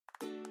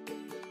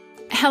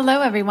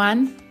Hello,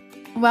 everyone.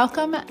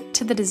 Welcome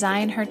to the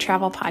Design Her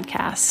Travel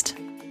podcast.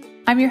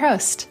 I'm your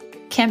host,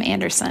 Kim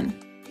Anderson.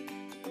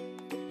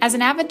 As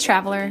an avid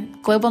traveler,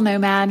 global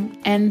nomad,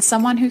 and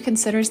someone who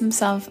considers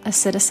himself a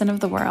citizen of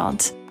the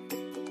world,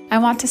 I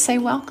want to say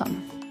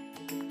welcome.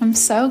 I'm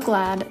so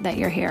glad that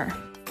you're here.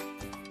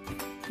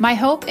 My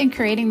hope in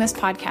creating this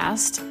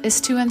podcast is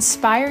to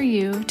inspire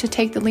you to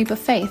take the leap of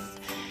faith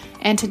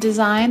and to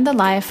design the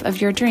life of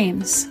your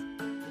dreams.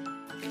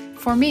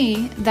 For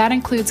me, that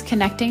includes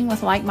connecting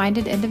with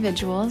like-minded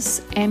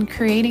individuals and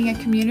creating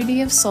a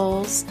community of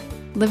souls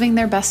living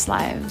their best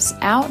lives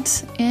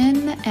out,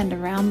 in, and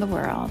around the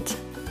world.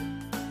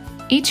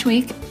 Each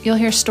week, you'll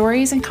hear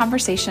stories and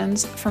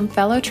conversations from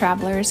fellow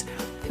travelers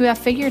who have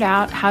figured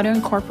out how to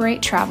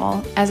incorporate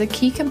travel as a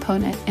key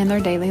component in their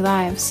daily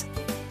lives.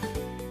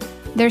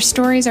 Their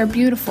stories are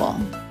beautiful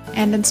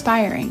and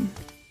inspiring,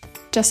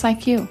 just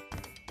like you.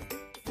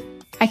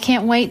 I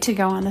can't wait to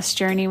go on this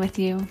journey with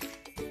you.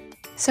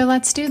 So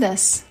let's do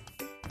this.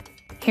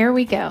 Here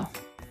we go.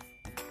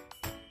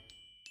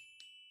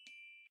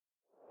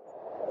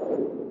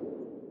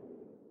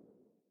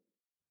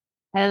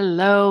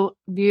 Hello,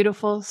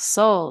 beautiful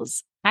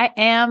souls. I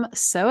am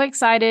so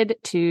excited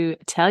to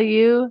tell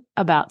you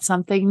about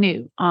something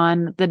new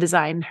on the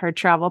Design Her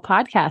Travel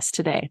podcast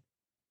today.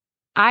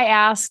 I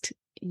asked,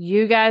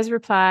 you guys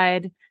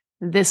replied,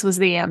 this was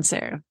the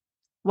answer.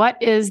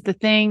 What is the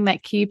thing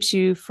that keeps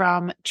you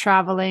from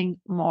traveling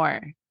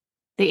more?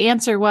 The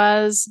answer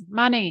was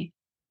money,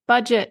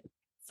 budget,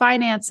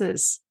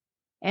 finances.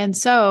 And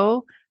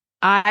so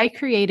I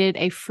created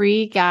a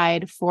free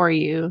guide for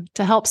you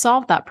to help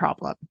solve that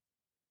problem.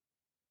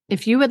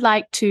 If you would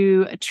like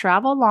to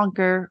travel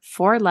longer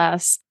for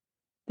less,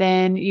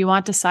 then you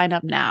want to sign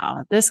up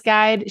now. This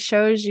guide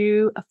shows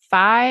you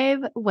 5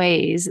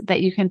 ways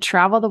that you can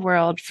travel the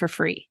world for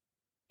free.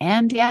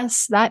 And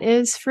yes, that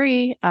is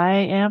free. I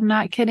am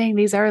not kidding.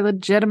 These are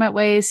legitimate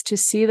ways to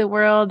see the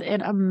world in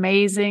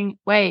amazing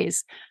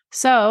ways.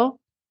 So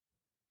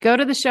go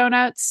to the show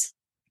notes,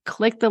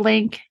 click the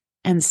link,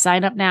 and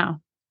sign up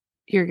now.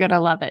 You're going to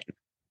love it.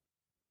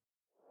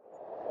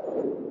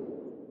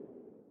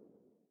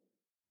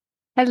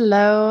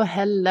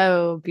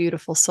 Hello,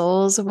 beautiful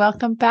souls.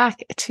 Welcome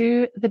back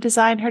to the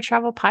Design Her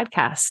Travel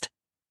podcast.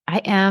 I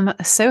am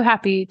so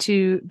happy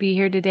to be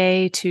here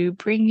today to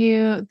bring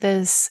you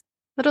this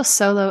little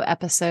solo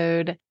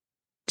episode.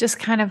 Just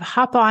kind of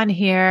hop on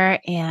here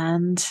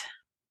and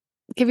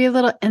give you a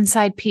little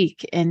inside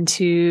peek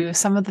into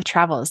some of the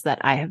travels that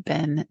I have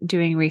been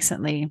doing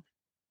recently.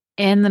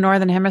 In the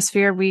Northern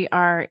Hemisphere, we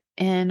are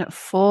in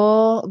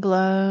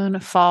full-blown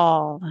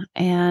fall,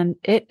 and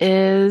it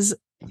is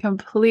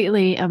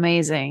completely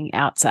amazing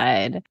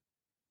outside.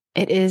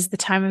 It is the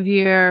time of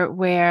year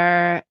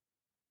where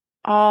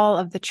all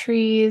of the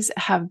trees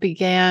have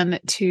began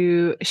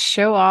to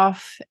show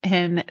off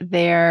in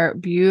their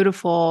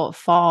beautiful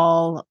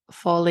fall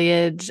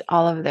foliage,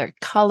 all of their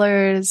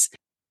colors.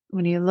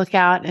 When you look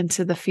out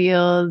into the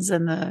fields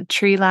and the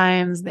tree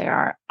lines, there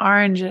are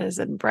oranges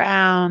and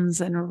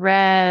browns and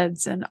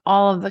reds and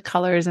all of the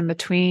colors in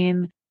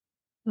between.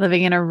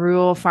 Living in a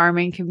rural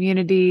farming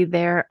community,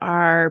 there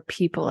are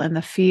people in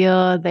the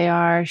field. They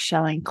are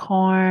shelling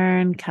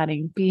corn,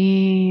 cutting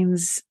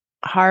beans,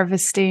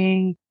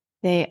 harvesting.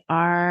 They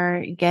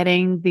are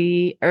getting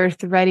the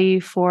earth ready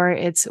for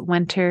its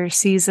winter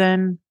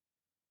season.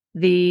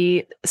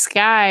 The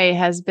sky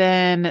has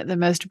been the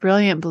most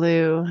brilliant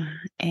blue,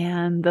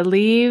 and the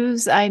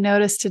leaves I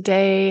noticed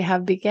today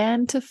have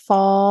begun to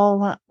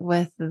fall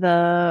with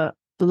the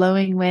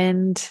blowing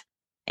wind.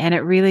 And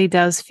it really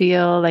does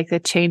feel like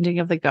the changing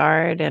of the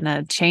guard and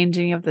a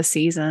changing of the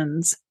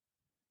seasons.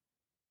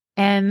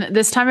 And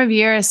this time of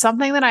year is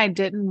something that I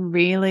didn't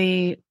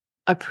really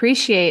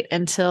appreciate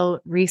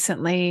until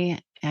recently.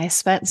 I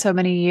spent so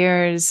many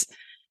years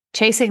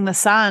chasing the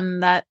sun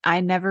that I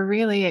never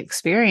really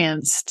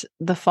experienced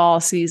the fall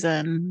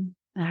season.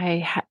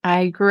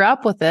 I grew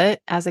up with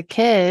it as a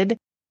kid,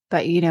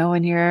 but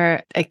when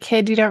you're a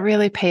kid, you don't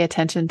really pay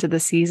attention to the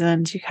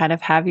seasons. You kind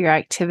of have your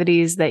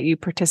activities that you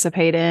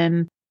participate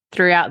in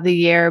throughout the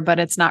year, but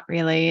it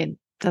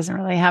doesn't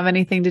really have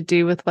anything to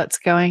do with what's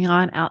going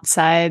on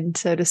outside,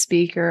 so to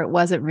speak, or it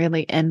wasn't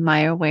really in my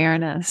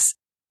awareness.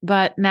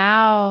 But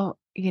now,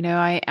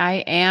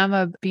 I am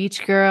a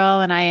beach girl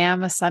and I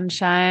am a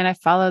sunshine. I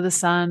follow the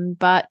sun,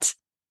 but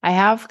I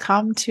have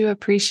come to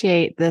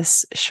appreciate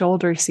this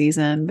shoulder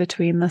season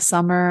between the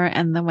summer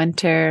and the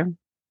winter.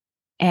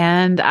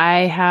 And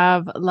I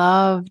have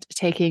loved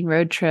taking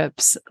road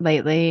trips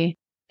lately.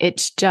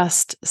 It's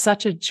just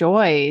such a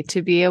joy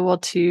to be able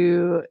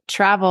to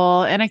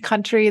travel in a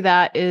country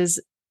that is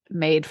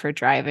made for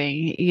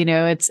driving.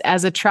 It's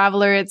as a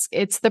traveler,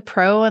 it's the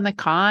pro and the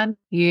con.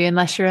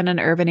 Unless you're in an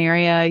urban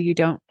area, you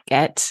don't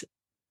get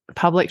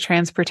public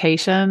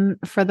transportation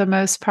for the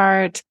most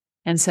part.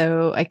 And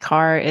so a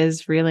car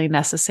is really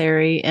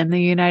necessary in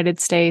the United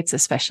States,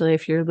 especially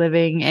if you're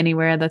living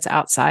anywhere that's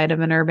outside of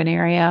an urban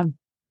area.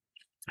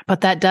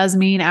 But that does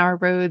mean our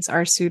roads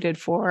are suited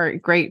for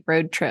great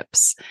road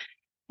trips.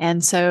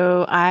 And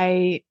so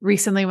I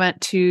recently went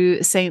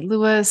to St.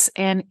 Louis,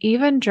 and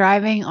even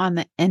driving on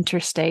the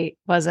interstate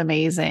was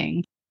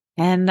amazing.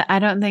 And I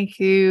don't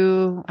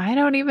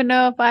even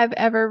know if I've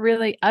ever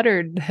really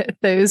uttered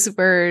those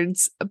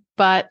words,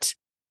 but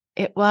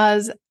it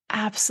was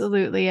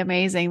absolutely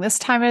amazing. This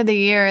time of the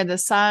year, the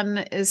sun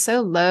is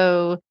so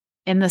low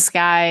in the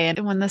sky. And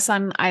when the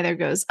sun either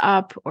goes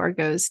up or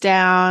goes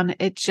down,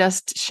 it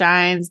just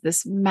shines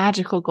this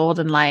magical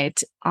golden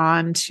light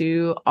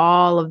onto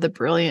all of the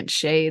brilliant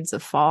shades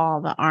of fall,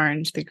 the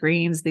orange, the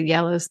greens, the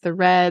yellows, the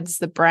reds,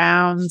 the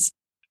browns.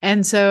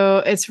 And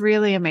so it's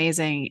really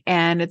amazing.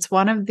 And it's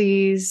one of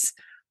these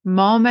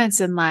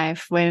moments in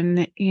life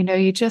when,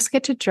 you just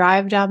get to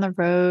drive down the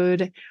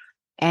road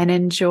and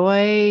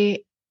enjoy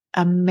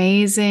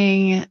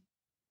amazing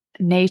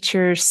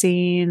nature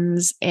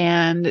scenes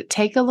and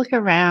take a look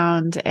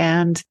around.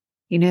 And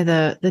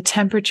the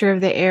temperature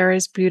of the air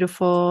is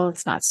beautiful.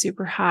 It's not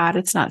super hot,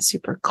 it's not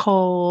super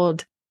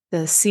cold.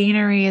 The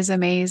scenery is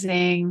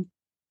amazing,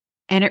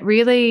 and it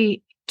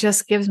really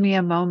just gives me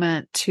a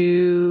moment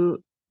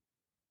to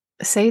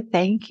say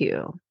thank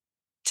you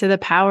to the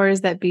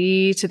powers that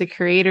be, to the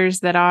creators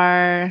that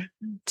are,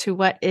 to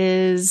what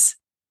is.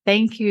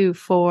 Thank you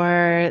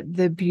for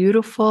the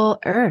beautiful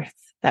earth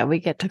that we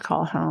get to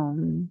call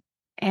home.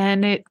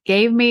 And it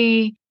gave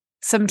me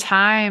some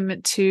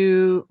time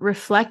to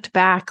reflect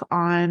back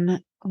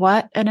on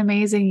what an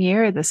amazing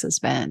year this has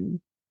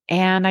been.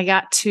 And I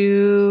got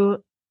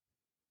to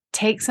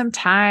take some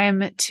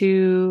time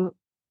to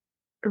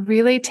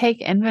really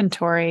take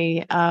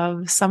inventory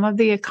of some of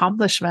the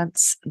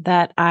accomplishments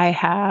that I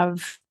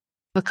have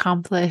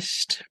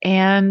accomplished.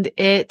 And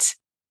it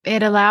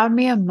allowed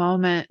me a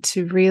moment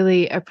to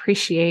really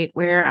appreciate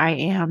where I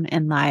am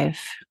in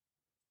life.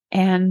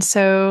 And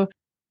so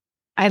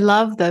I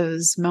love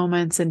those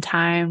moments in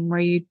time where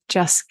you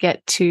just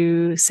get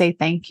to say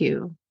thank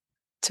you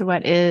to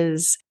what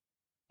is.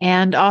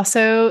 And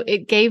also,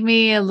 it gave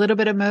me a little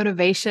bit of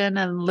motivation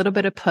and a little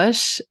bit of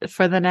push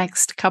for the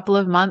next couple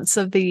of months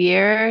of the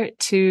year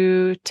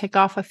to tick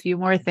off a few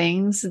more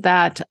things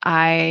that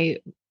I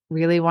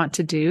really want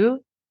to do.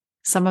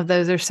 Some of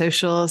those are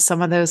social,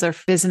 some of those are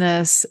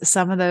business,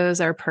 some of those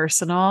are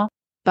personal,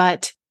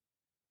 but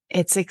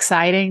it's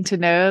exciting to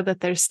know that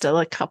there's still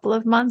a couple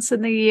of months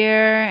in the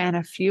year and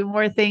a few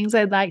more things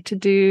I'd like to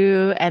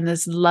do, and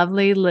this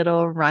lovely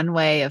little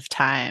runway of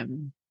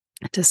time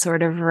to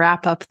sort of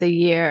wrap up the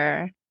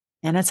year.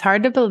 And it's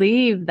hard to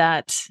believe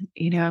that,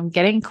 I'm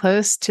getting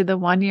close to the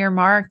 1-year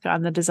mark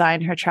on the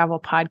Design Her Travel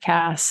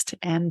podcast,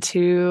 and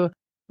to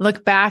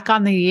look back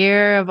on the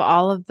year of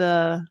all of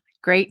the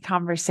great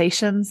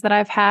conversations that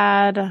I've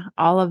had,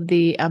 all of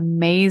the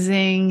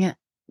amazing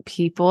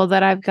people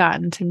that I've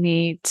gotten to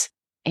meet,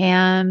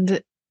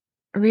 and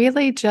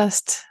really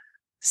just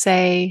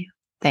say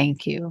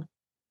thank you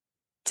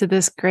to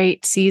this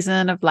great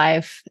season of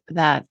life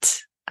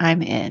that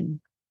I'm in.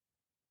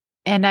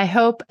 And I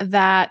hope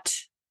that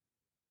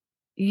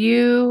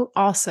you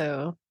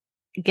also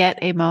get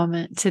a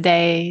moment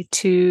today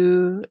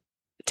to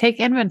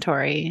take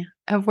inventory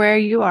of where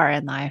you are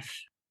in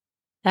life.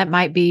 That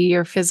might be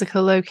your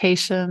physical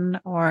location,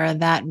 or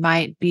that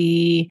might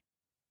be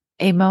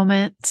a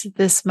moment,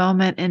 this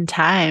moment in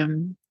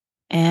time.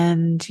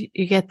 And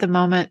you get the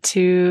moment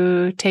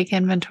to take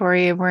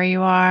inventory of where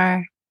you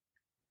are,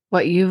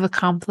 what you've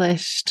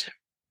accomplished,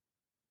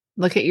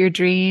 look at your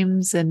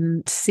dreams,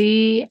 and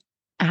see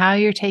how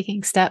you're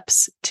taking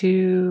steps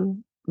to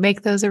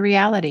make those a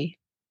reality.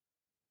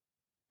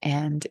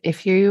 And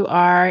if you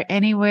are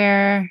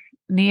anywhere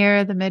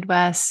near the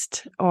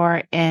Midwest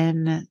or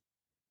in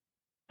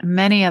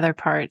many other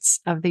parts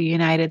of the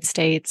United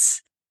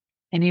States,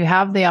 and you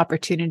have the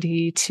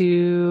opportunity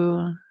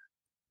to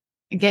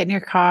get in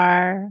your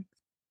car,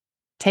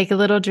 take a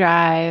little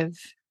drive,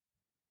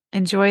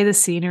 enjoy the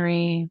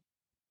scenery,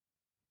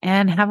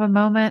 and have a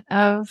moment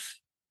of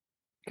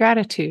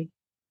gratitude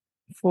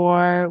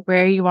for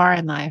where you are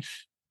in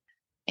life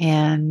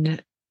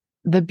and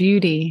the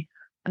beauty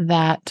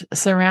that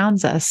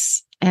surrounds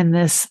us in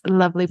this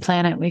lovely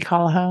planet we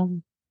call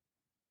home.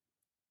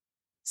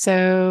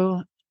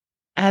 So,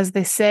 as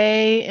they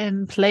say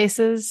in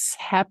places,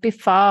 happy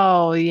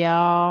fall,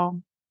 y'all.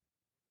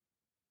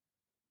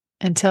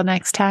 Until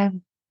next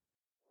time.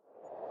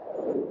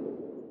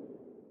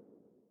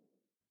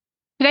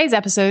 Today's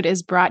episode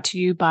is brought to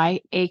you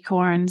by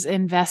Acorns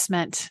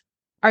Investment.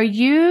 Are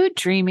you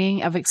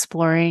dreaming of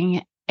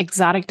exploring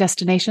exotic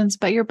destinations,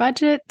 but your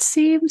budget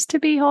seems to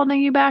be holding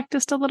you back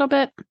just a little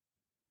bit?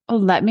 Well,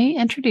 let me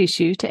introduce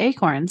you to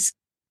Acorns,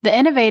 the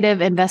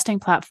innovative investing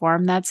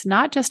platform that's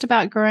not just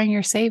about growing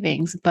your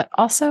savings, but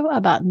also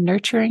about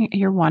nurturing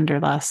your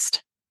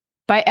wanderlust.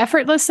 By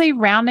effortlessly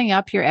rounding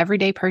up your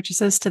everyday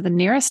purchases to the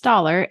nearest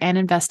dollar and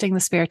investing the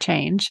spare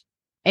change,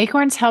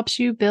 Acorns helps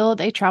you build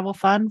a travel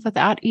fund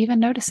without even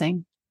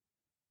noticing.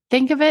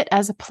 Think of it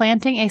as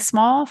planting a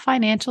small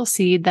financial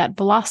seed that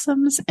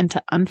blossoms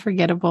into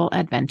unforgettable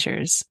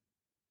adventures.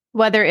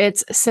 Whether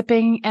it's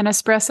sipping an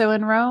espresso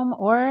in Rome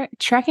or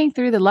trekking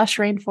through the lush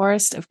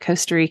rainforest of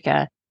Costa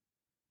Rica,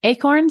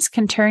 Acorns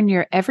can turn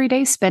your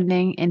everyday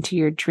spending into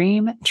your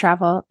dream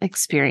travel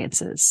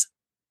experiences.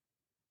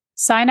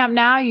 Sign up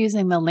now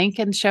using the link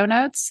in show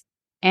notes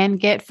and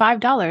get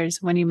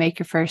 $5 when you make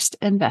your first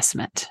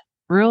investment.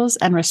 Rules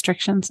and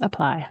restrictions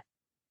apply.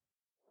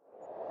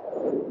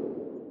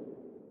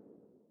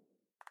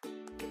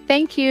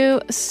 Thank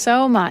you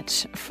so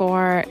much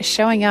for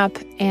showing up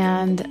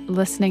and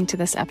listening to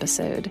this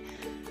episode.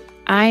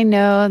 I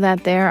know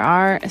that there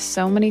are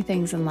so many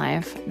things in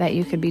life that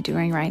you could be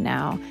doing right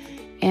now.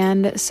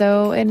 And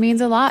so it means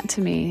a lot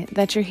to me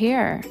that you're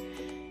here.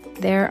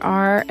 There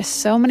are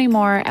so many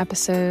more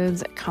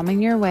episodes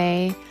coming your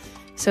way.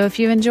 So if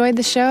you enjoyed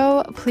the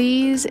show,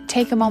 please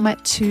take a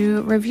moment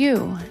to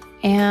review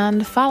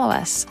and follow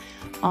us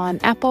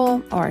on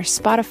Apple or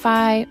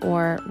Spotify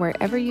or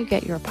wherever you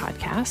get your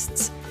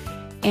podcasts.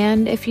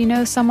 And if you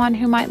know someone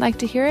who might like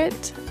to hear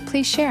it,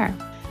 please share.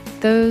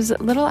 Those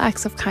little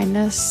acts of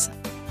kindness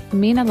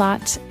mean a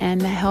lot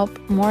and help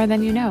more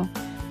than you know.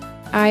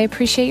 I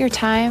appreciate your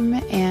time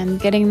and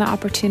getting the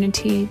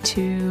opportunity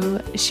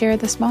to share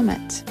this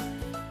moment.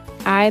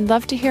 I'd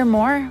love to hear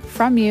more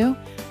from you.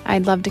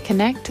 I'd love to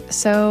connect,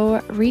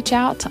 so reach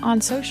out on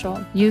social.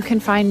 You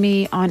can find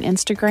me on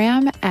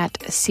Instagram at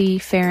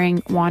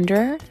Seafaring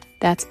Wanderer.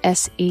 That's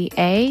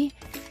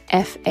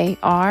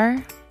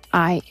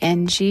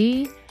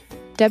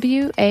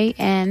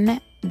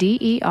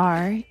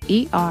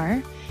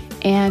SeafaringWanderer.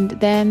 And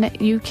then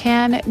you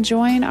can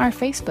join our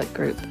Facebook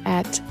group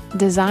at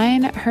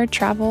Design Her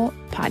Travel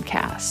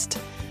Podcast.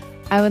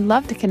 I would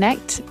love to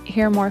connect,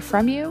 hear more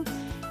from you.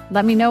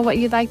 Let me know what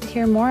you'd like to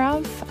hear more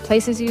of,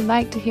 places you'd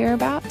like to hear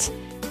about,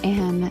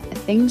 and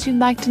things you'd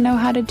like to know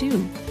how to do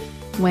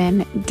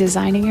when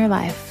designing your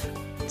life.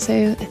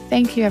 So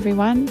thank you,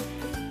 everyone,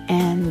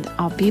 and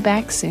I'll be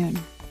back soon.